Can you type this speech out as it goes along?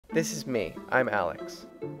This is me. I'm Alex.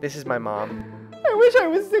 This is my mom. I wish I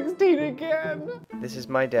was 16 again. This is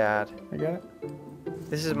my dad. I got it?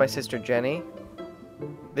 This is my sister Jenny.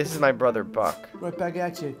 This is my brother Buck. Right back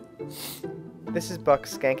at you. This is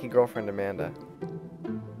Buck's skanky girlfriend Amanda.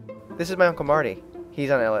 This is my Uncle Marty.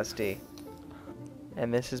 He's on LSD.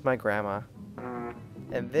 And this is my grandma.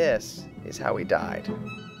 And this is how we died.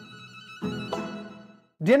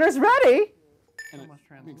 Dinner's ready. And it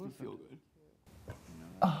makes me feel good.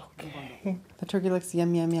 Okay. The turkey looks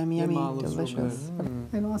yum, yum, yum, yummy, Ma looks so delicious.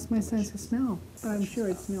 I lost my sense of smell, but I'm sure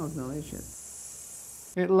it smells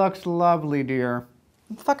delicious. It looks lovely, dear.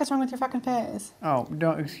 What the fuck is wrong with your fucking face? Oh,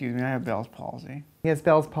 don't excuse me. I have Bell's palsy. He has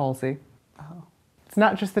Bell's palsy. Oh. It's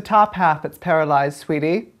not just the top half that's paralyzed,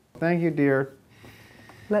 sweetie. Thank you, dear.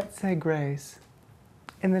 Let's say grace.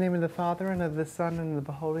 In the name of the Father, and of the Son, and of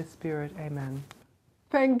the Holy Spirit. Amen.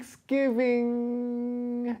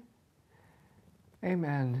 Thanksgiving.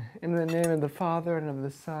 Amen. In the name of the Father, and of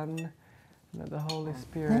the Son, and of the Holy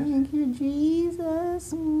Spirit. Thank you,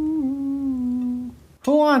 Jesus. Who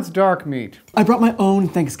wants dark meat? I brought my own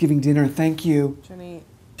Thanksgiving dinner, thank you. Jenny,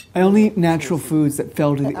 I only eat natural foods that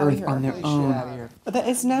fell to the out of earth here. on their Holy shit, own. out of here. But that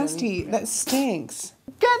is nasty. That stinks.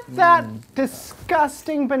 Get that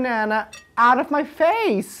disgusting banana out of my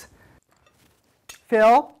face!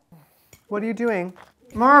 Phil, what are you doing?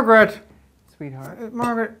 Margaret! Sweetheart.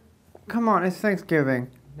 Margaret, come on, it's Thanksgiving.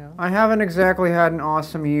 No. I haven't exactly had an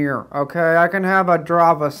awesome year, okay? I can have a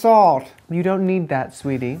drop of salt. You don't need that,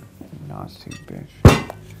 sweetie. Nasty bitch.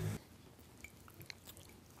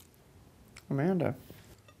 Amanda,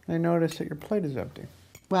 I noticed that your plate is empty.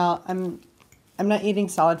 Well, I'm not eating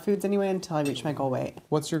solid foods anyway until I reach my goal weight.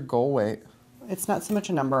 What's your goal weight? It's not so much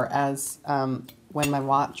a number as when my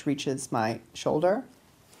watch reaches my shoulder,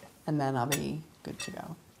 and then I'll be good to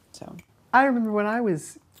go. So I remember when I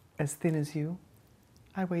was as thin as you.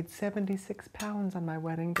 I weighed 76 pounds on my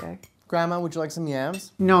wedding day. Grandma, would you like some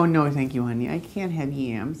yams? No, thank you, honey. I can't have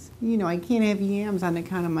yams. You know, I can't have yams on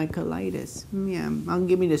account of my colitis. Yeah, I'll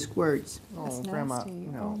give me the squirts. that's Oh, Grandma, nasty.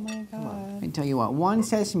 no. Oh my god. I tell you what, one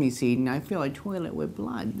sesame seed and I fill a toilet with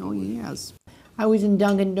blood. Oh, yes. I was in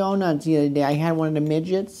Dunkin' Donuts the other day. I had one of the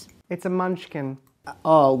midgets. It's a munchkin.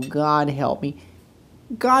 Oh, God help me.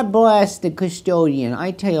 God bless the custodian.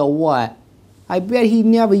 I tell you what, I bet he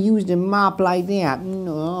never used a mop like that.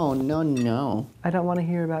 No. I don't want to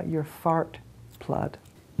hear about your fart blood.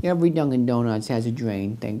 Every Dunkin' Donuts has a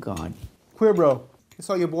drain, thank God. Queer bro, I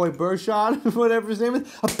saw your boy Bershon, whatever his name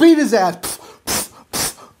is. I beat his ass.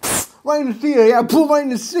 Right in the theater, yeah, I pulled right in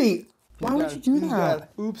the seat. Why would you do that?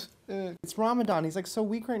 Oops. It's Ramadan. He's like so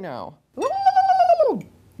weak right now.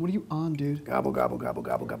 What are you on, dude? Gobble, gobble, gobble,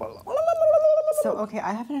 gobble, gobble. So okay,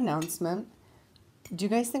 I have an announcement. Do you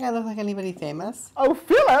guys think I look like anybody famous? Oh,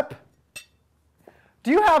 Philip!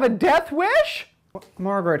 Do you have a death wish?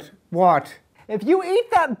 Margaret, what? If you eat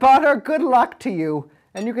that butter, good luck to you.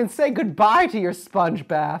 And you can say goodbye to your sponge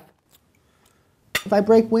bath. If I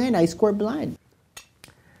break wind, I squirt blood.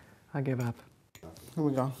 I give up. Here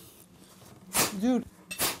we go. Dude.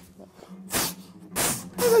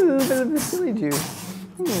 A little bit of the silly juice.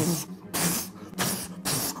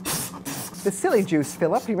 The silly juice,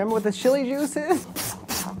 Philip. You remember what the silly juice is?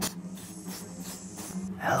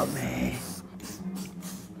 Help me.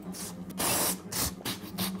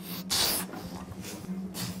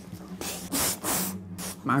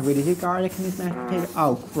 Margaret, is it garlic in this mashed potato?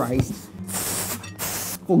 Oh, Christ.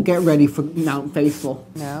 Well, get ready for Mount Faithful.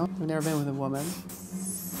 No, I've never been with a woman.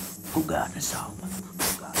 Oh, God, it's all.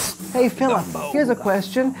 Hey, Philip, here's a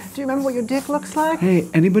question. Do you remember what your dick looks like? Hey,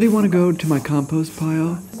 anybody want to go to my compost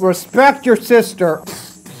pile? Respect your sister.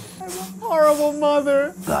 I'm a horrible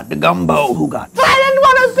mother. Got the gumbo. Who got I didn't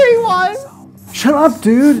want to be one. Shut up,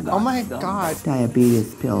 dude! Oh my god.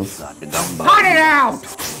 diabetes pills? Cut it out.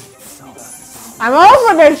 I'm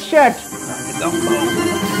over this shit.